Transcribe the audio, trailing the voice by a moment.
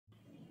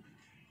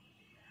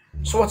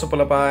So what's up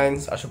পলাপাইন্স,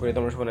 আশা করি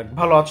তোমরা সবাই অনেক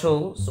ভালো আছো।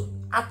 সো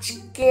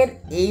আজকের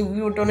এই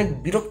ভিডিওটা অনেক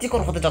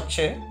বিরক্তিকর হতে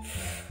যাচ্ছে,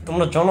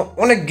 তোমরা জানো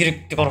অনেক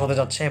বিরক্তিকর হতে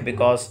যাচ্ছে,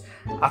 বিকজ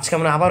আজকে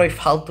আমরা আবার ওই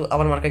ফালতু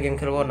আবার মার্কা গেম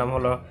খেলবো। নাম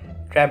হলো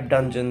ট্র্যাপ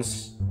ডানজেন্স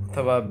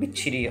অথবা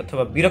বিচ্ছিরি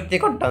অথবা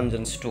বিরক্তিকর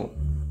ডানজেন্স 2।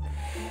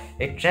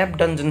 এই ট্র্যাপ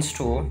ডানজেন্স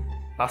 2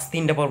 লাস্ট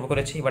 3টা পর্ব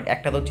করেছি, বাট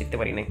একটাতেও জিততে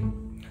পারি নাই।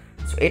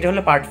 সো এটা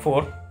হলো part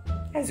 4,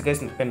 as you guys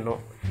no.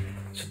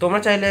 So তোমরা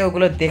চাইলে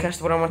ওগুলো দেখে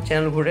আসতে পারো আমার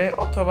চ্যানেল ঘুরে,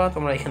 অথবা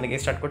তোমরা এখান থেকে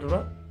স্টার্ট করতে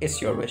পারো, ইটস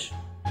ইউর উইশ।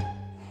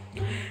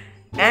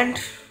 অ্যান্ড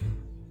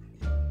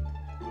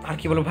আর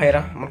কি বলবো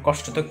ভাইরা, আমার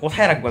কষ্ট তো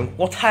কোথায় রাখবো, আমি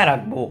কোথায়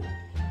রাখবো।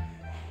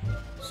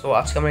 সো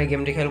আজকে আমরা এই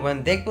গেমটি খেলবো,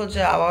 দেখবো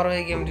যে আবারও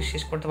এই গেমটি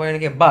শেষ করতে পারি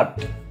নাকি। বাট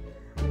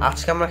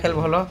আজকে আমরা খেলবো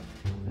হলো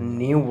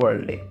নিউ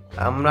ওয়ার্ল্ডে।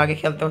 আমরা আগে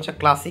খেলতে হচ্ছে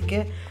ক্লাসিকে,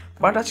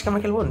 বাট আজকে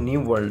আমরা খেলবো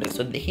নিউ ওয়ার্ল্ডে।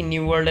 সো দেখি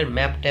নিউ ওয়ার্ল্ডের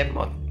ম্যাপ ট্যাপ,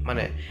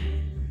 মানে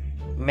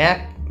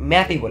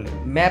ম্যাপই বলে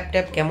ম্যাপ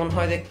ট্যাপ কেমন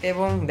হয় দেখতে,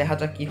 এবং দেখা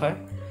যাক কী হয়।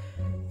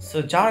 সো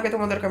যার আগে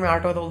তোমাদেরকে আমি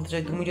আরেকটা কথা বলতে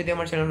চাই, তুমি যদি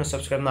আমার চ্যানেলে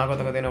সাবস্ক্রাইব না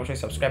করতে দেন অবশ্যই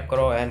সাবস্ক্রাইব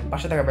করো, অ্যান্ড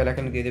পাশে থাকা বেল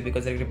আইকন দিয়ে দিও,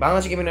 বিকজ একটি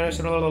বাংলাদেশি গেমিং চ্যানেল।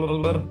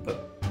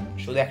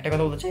 শুধু একটা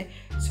কথা বলতে চাই,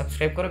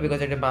 সাবস্ক্রাইব করো, বিকজ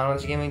এটা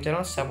বাংলাদেশি গেমিং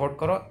চ্যানেল। সাপোর্ট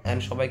করো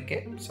অ্যান্ড সবাইকে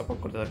সাপোর্ট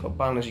করতে থাকো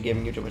বাংলাদেশি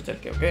গেমিং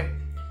ইউটিউবারদেরকে। ওকে,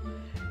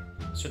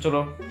 সো চলো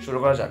শুরু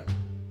করা যাক।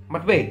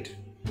 But wait,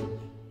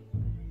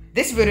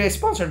 this video is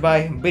sponsored by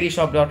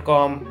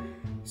birishop.com।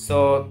 So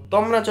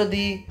তোমরা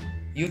যদি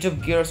ইউটিউব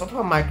গিয়ার্স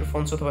অথবা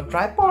মাইক্রোফোনস অথবা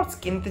ট্রাইপডস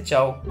কিনতে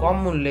চাও কম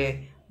মূল্যে,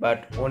 বাট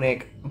অনেক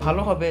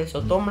ভালো হবে, সো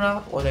তোমরা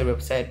ওদের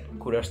ওয়েবসাইট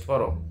ঘুরে আসতে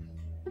পারো।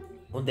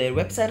 ওদের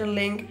ওয়েবসাইটের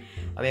লিঙ্ক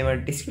আমি আমার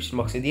ডিসক্রিপশন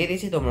বক্সে দিয়ে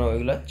দিয়েছি, তোমরা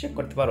ওইগুলো চেক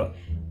করতে পারো।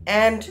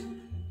 অ্যান্ড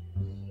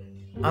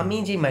আমি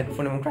যে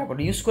মাইক্রোফোন এবং ট্রাইপড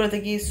ইউজ করে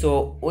থাকি, সো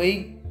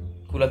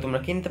ওইগুলো তোমরা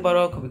কিনতে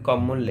পারো খুবই কম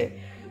মূল্যে।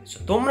 সো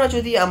তোমরা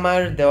যদি আমার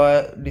দেওয়া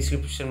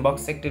ডিসক্রিপশন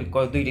বক্সে একটি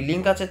 2টি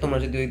লিঙ্ক আছে, তোমরা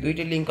যদি ওই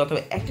 2টি লিঙ্ক অথবা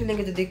একটি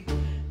লিঙ্কে যদি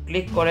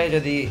ক্লিক করে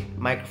যদি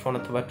মাইক্রোফোন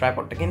অথবা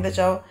ট্রাইপডটা কিনতে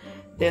চাও,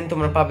 দেন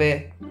তোমরা পাবে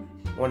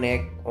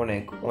অনেক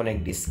অনেক অনেক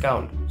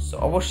ডিসকাউন্ট। সো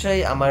অবশ্যই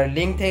আমার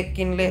লিঙ্ক থেকে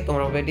কিনলে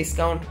তোমরা পাবে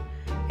ডিসকাউন্ট।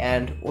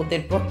 অ্যান্ড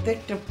ওদের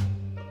প্রত্যেকটা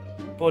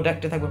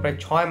প্রোডাক্টে থাকবে প্রায়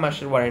 6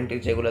 মাসের ওয়ারেন্টি,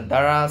 যেগুলো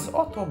দারাজ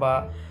অথবা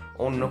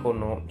অন্য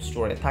কোনো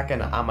স্টোরে থাকে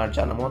না আমার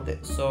জানা মতে।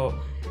 সো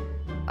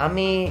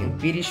আমি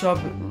বিরিশপ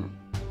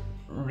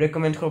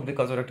রেকমেন্ড করব,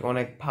 বিকজ ওর একটা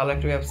অনেক ভালো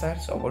একটা ওয়েবসাইট।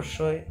 সো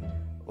অবশ্যই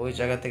ওই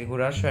জায়গা থেকে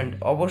ঘুরে আসো। অ্যান্ড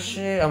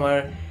অবশ্যই আমার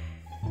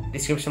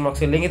ডিসক্রিপশন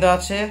বক্সে লিঙ্ক দেওয়া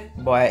আছে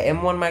বয়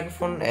M1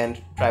 মাইক্রোফোন অ্যান্ড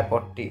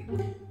ট্রাইপডটি।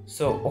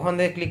 সো ওখান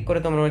থেকে ক্লিক করে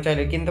তোমরা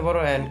চাইলে কিনতে পারো,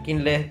 অ্যান্ড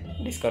কিনলে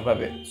ডিসকাউন্ট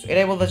পাবে। সো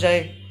এটাই বলতে চাই।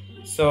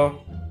 So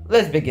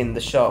let's begin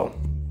the show.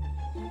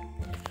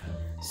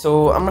 So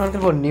আমরা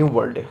খেলবো নিউ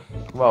ওয়ার্ল্ডে।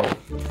 ওয়াও,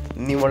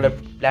 নিউ ওয়ার্ল্ডের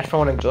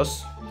প্ল্যাটফর্ম অনেক জোস।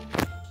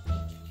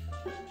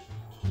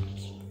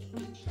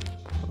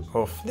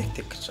 ওফ, দেখতে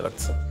কিছু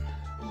লাগছে।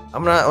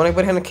 আমরা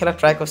অনেকবার এখানে খেলা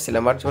ট্রাই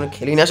করছিলাম, বাট যখন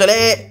খেলি না আসলে।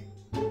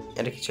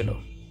 এটা কি ছিল?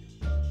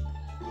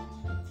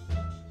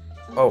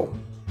 ও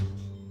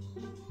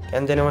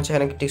কেন জানি আমার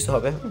এখানে টিক্স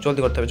হবে, জলদি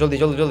করতে হবে, জলদি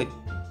জলদি জলদি।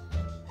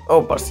 ও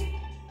পারছি,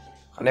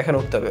 মানে এখানে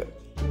উঠতে হবে।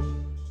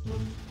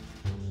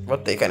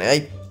 বলতে এখানে এই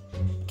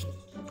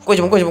কই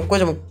যাবো কই যাবো কই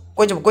যাবো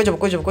কই যাবো কই যাবো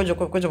কই যাবো কই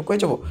যাবো কই যাবো কই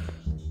যাবো।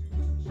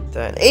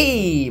 তাই এই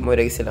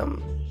মরে গেছিলাম।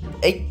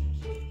 এই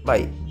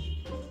ভাই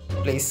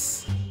প্লিজ,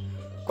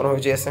 কোনো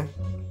কিছু আছে?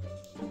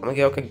 আমি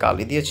কি ওকে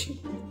গালি দিয়েছি?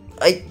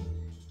 এই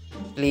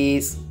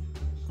প্লিজ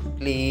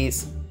প্লিজ।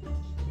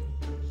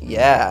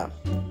 ইয়া,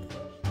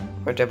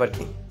 ওইটা আবার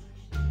কি?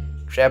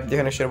 ট্র্যাপ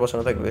যেখানে সে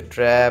বসানো থাকবে,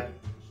 ট্র্যাপ।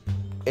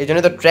 এই জন্য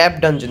তো ট্র্যাপ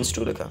ডানজেন্স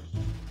 2 লেখা।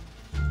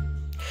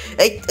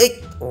 এই এই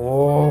ও,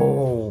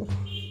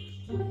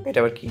 এটা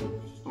আবার কি?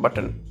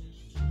 বাটন।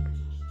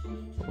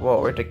 ও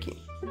এটা কি?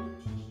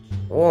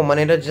 ও মানে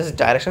এটা জাস্ট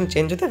ডাইরেকশন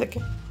চেঞ্জ হতে থাকে।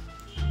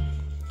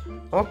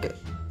 ওকে,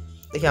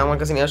 দেখি আমার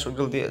কাছে নিয়ে আসো,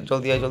 জলদি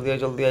জলদি আয় জলদি আয়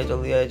জলদি আয়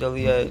জলদি আয়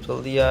জলদি আয়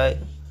জলদি আয়।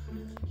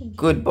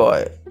 Good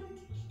boy.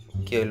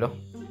 কি হইলো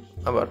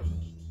আবার?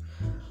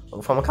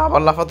 আমাকে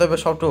আবার লাফাতে হবে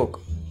সবটুক।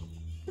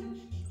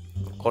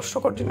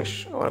 কষ্টকর জিনিস,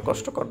 আমার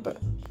কষ্ট করবে।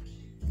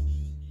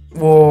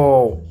 ও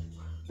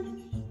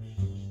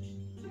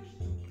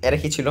এরা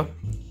কি ছিল?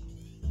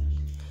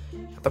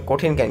 এত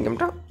কঠিন কেন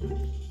গেমটা?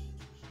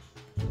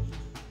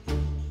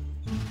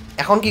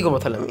 এখন কি করবো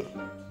তাহলে? আমি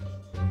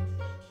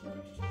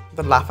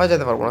তো লাফায়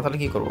যেতে পারবো না, তাহলে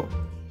কি করবো?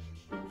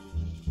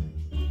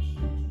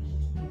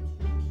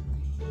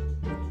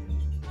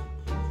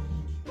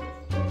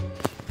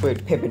 ওয়েট,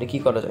 ভেবে কি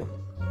করা যায়?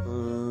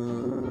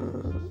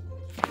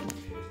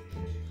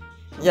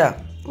 ইয়া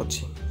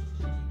বুঝছি,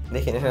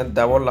 দেখি এখানে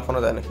ডাবল লাফানো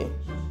যায় নাকি?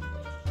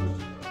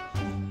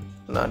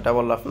 না,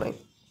 ডাবল লাফ নাই।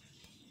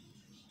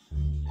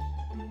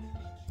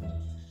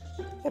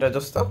 এটা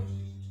দোস্ত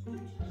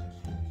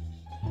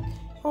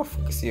অফ,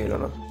 কিছু হইল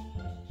না।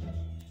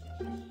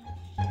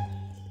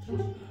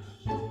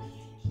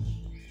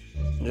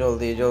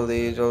 জলদি জলদি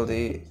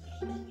জলদি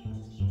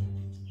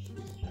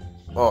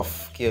অফ।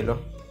 কি হইলো?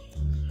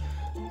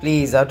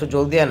 প্লিজ আর একটু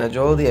জলদি আয় না,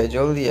 জলদি আয়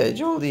জলদি আয়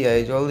জলদি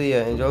আয় জলদি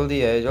আয় জলদি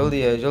আয় জলদি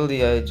আয় জলদি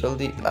আয়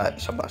জলদি আয়।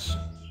 সাবাস।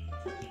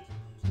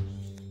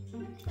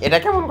 এটা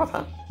কেমন কথা?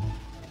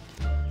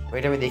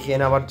 ওইটা আমি দেখিয়ে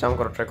না আবার জাম্প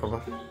করা ট্রাই করবো।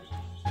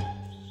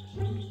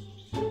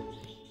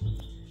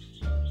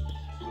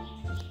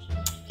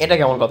 এটা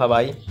কেমন কথা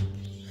ভাই?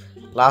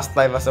 লাস্ট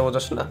লাইভ আছে,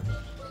 বোঝাস না?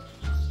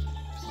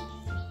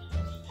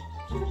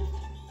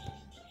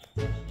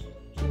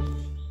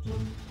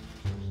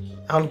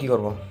 এখন কি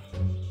করবো?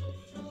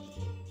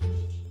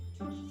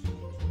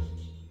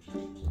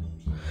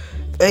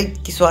 এই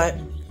কিছু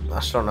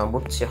আসলো না,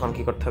 বুঝছি এখন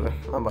কি করতে হবে।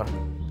 আবার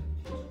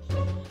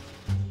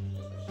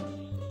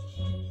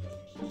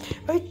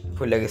এই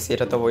ভুলে গেছি,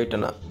 এটা তো ওইটা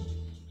না।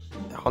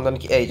 এখন জানি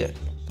কি, এই যে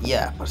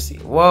ইয়া পারছি।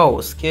 Wow,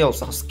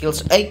 skills.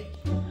 এই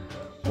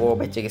ও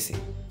বেঁচে গেছি।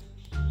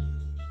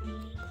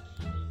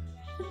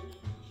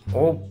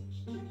 ও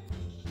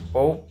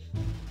ও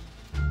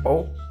ও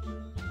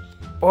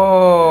ও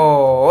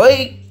ওই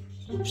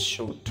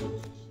শুট।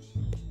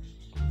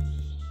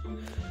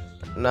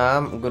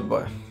 নাম গুড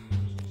বয়,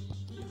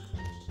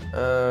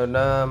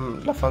 নাম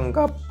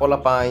লাফাঙ্গা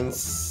পোলাপাইন্স।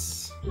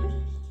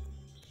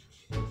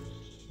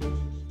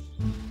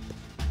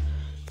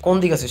 কোন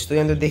দিকে আছিস তুই?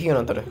 আমি তো দেখিও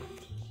না তোরে।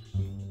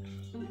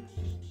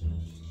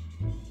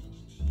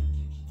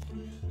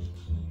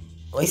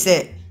 ওইসে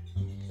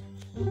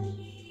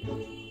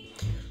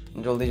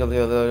জলদি জলদি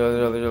জলদি জলদি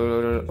জলদি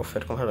জলদি।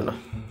 এরকম হবে না।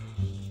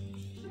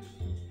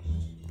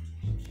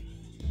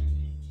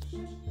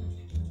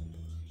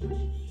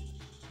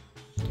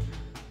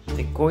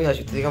 তুই কই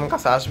আসবি? তুই আমার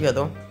কাছে আসবি এত?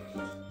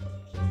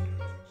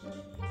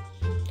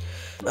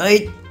 এই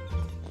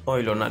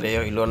হইলো না রে,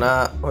 হইলো না,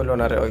 হইলো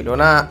না রে, হইলো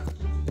না।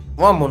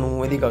 ও মনু,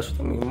 এদিকে আসো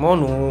তুমি।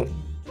 মনু,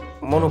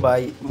 মনু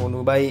ভাই, মনু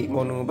ভাই,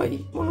 মনু ভাই,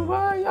 মনু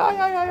ভাই, আয়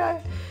আয় আয় আয়।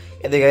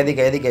 এদিকে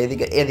এদিকে এদিকে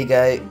এদিকে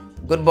এদিকে।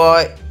 Good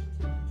boy.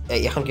 এই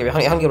এখন কি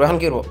এখন এখন কি এখন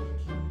কি করবো?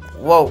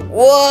 Wow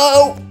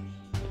wow.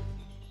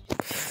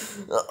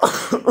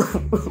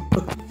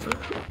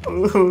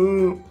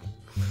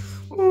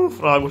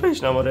 রাগ উঠাইস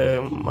না আমারে,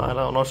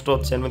 মারা নষ্ট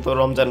হচ্ছে। আমি তো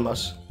রমজান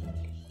মাস।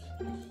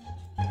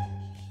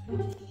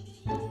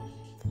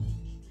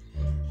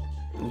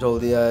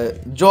 জলদি আয়,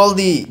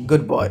 জলদি।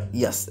 Good boy,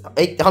 yes.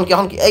 এই এখন কি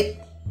এখন কি? এই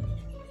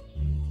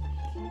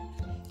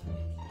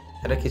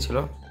এটা কি ছিল?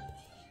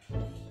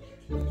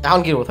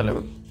 এখন কি করবো তাহলে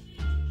আমি?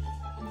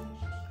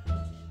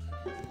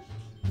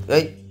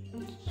 এই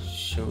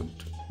শুট,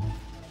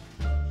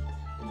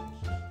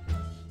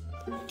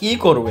 কি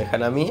করবো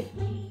এখানে আমি?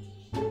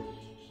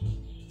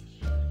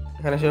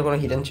 এখানে সেটা কোনো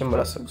হিডেন চেম্বার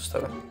আছে, বুঝতে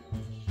হবে।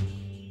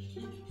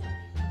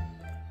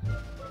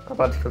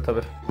 আবার খেলতে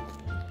হবে।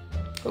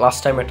 লাস্ট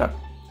টাইম এটা।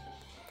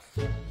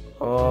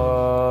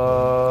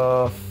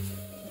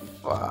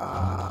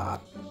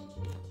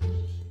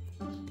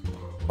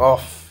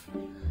 অফ,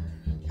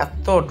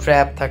 এত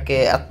ট্র্যাপ থাকে,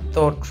 এত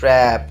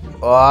ট্র্যাপ।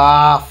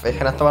 অফ,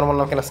 এখানে তোমার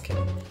বললাম কেন আজকে।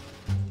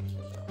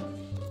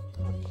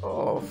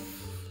 অফ,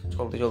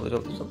 জলদি জলদি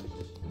জলদি জলদি।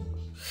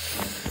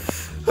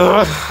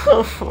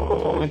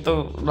 আমি তো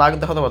রাগ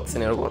দেখাতে পারছি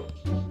না এরকম।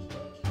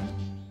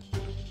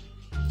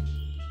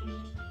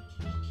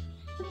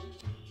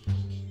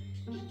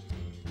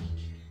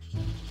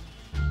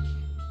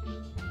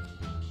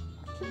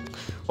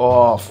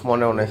 অফ,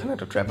 মনেও না এখানে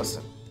একটা ট্র্যাপ আছে।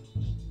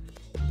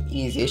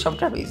 ইজি, এইসব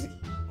ট্র্যাপ ইজি।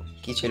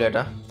 কি ছিল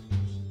এটা?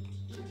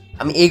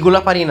 আমি এইগুলা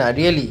পারি না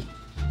রিয়েলি।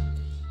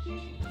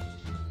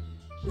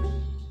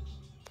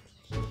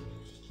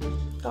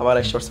 আবার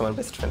এসে পড়ছে আমার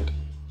বেস্ট ফ্রেন্ড।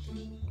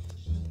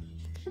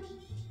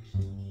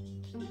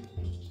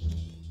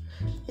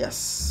 ইয়েস,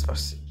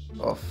 পারছি।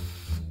 অফ,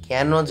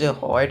 কেন যে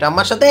হয় এটা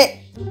আমার সাথে?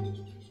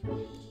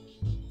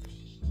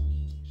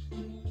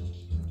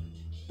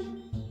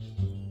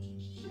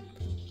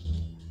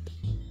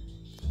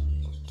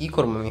 কি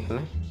করবো আমি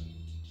এখানে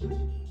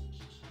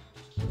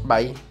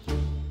ভাই?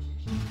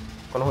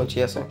 কোনো হচ্ছে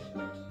আছে?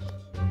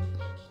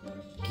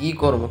 কি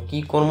করবো? কি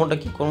কর্মটা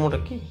কি? কর্মটা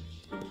কি?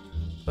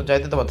 তো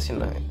যাইতে তো পারছি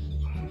না।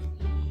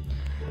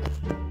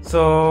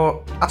 সো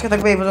আজকে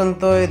থাকবে এই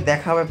পর্যন্তই,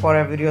 দেখা হবে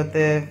পরের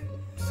ভিডিওতে।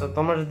 সো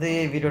তোমরা যদি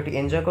এই ভিডিওটি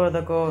এনজয় করে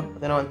থাকো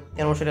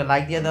যেন সেটা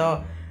লাইক দিয়ে দাও।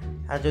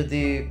 আর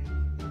যদি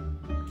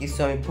কিছু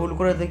আমি ভুল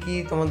করে থাকি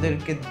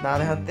তোমাদেরকে না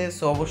দেখাতে,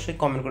 সো অবশ্যই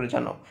কমেন্ট করে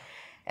জানাও।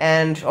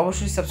 অ্যান্ড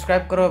অবশ্যই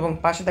সাবস্ক্রাইব করো এবং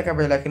পাশে থাকা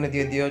বেল আইকনে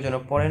দিয়ে দিও যেন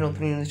পরে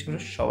নতুন জিনিসগুলো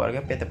সবার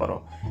আগে পেতে পারো।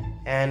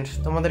 অ্যান্ড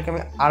তোমাদেরকে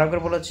আমি আরও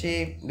করে বলেছি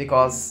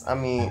বিকজ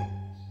আমি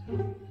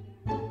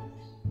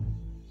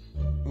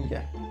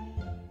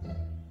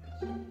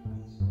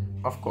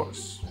অফকোর্স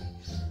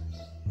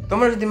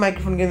তোমরা যদি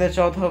মাইক্রোফোন কিনতে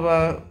চাও অথবা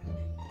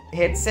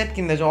হেডসেট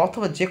কিনতে চাও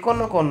অথবা যে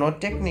কোনো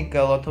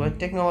টেকনিক্যাল অথবা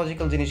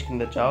টেকনোলজিক্যাল জিনিস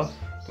কিনতে চাও,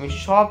 তুমি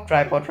সব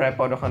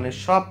ট্রাইপড ওখানে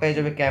সব পেয়ে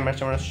যাবে। ক্যামেরা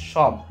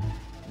সব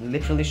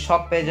লিটারালি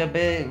সব পেয়ে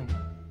যাবে।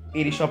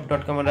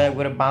 irishop.com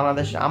একবারে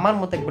বাংলাদেশে আমার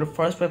মতো একবারে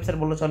ফার্স্ট ওয়েবসাইট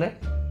বললে চলে।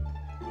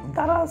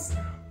 দারাজ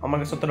আমার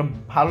কাছে অতটা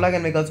ভালো লাগে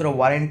না বিকজ ওরা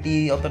ওয়ারেন্টি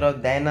অতটা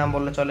দেয় না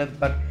বললে চলে।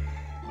 বাট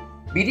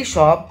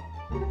বিডিশপ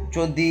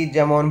যদি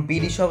যেমন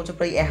বিডিশপ হচ্ছে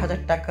প্রায়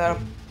 1000 টাকার,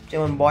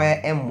 যেমন বয়া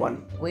M1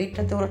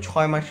 ওইটাতে ওরা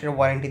 6 মাসের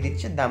ওয়ারেন্টি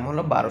দিচ্ছে, দাম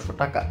হলো 1200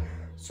 টাকা।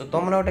 সো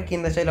তোমরা ওটা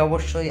কিনতে চাইলে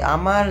অবশ্যই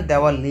আমার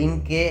দেওয়া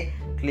লিঙ্কে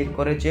ক্লিক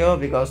করে যেও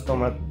বিকজ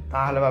তোমরা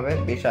তাহলে পাবে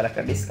বিশাল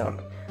একটা ডিসকাউন্ট।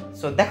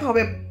 সো দেখা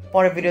হবে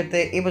পরের ভিডিওতে।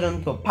 এই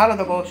পর্যন্ত ভালো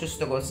থাকো, সুস্থ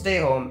থাকো, stay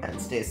home and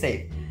stay safe.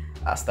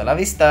 হাস্তা লা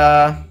ভিস্তা।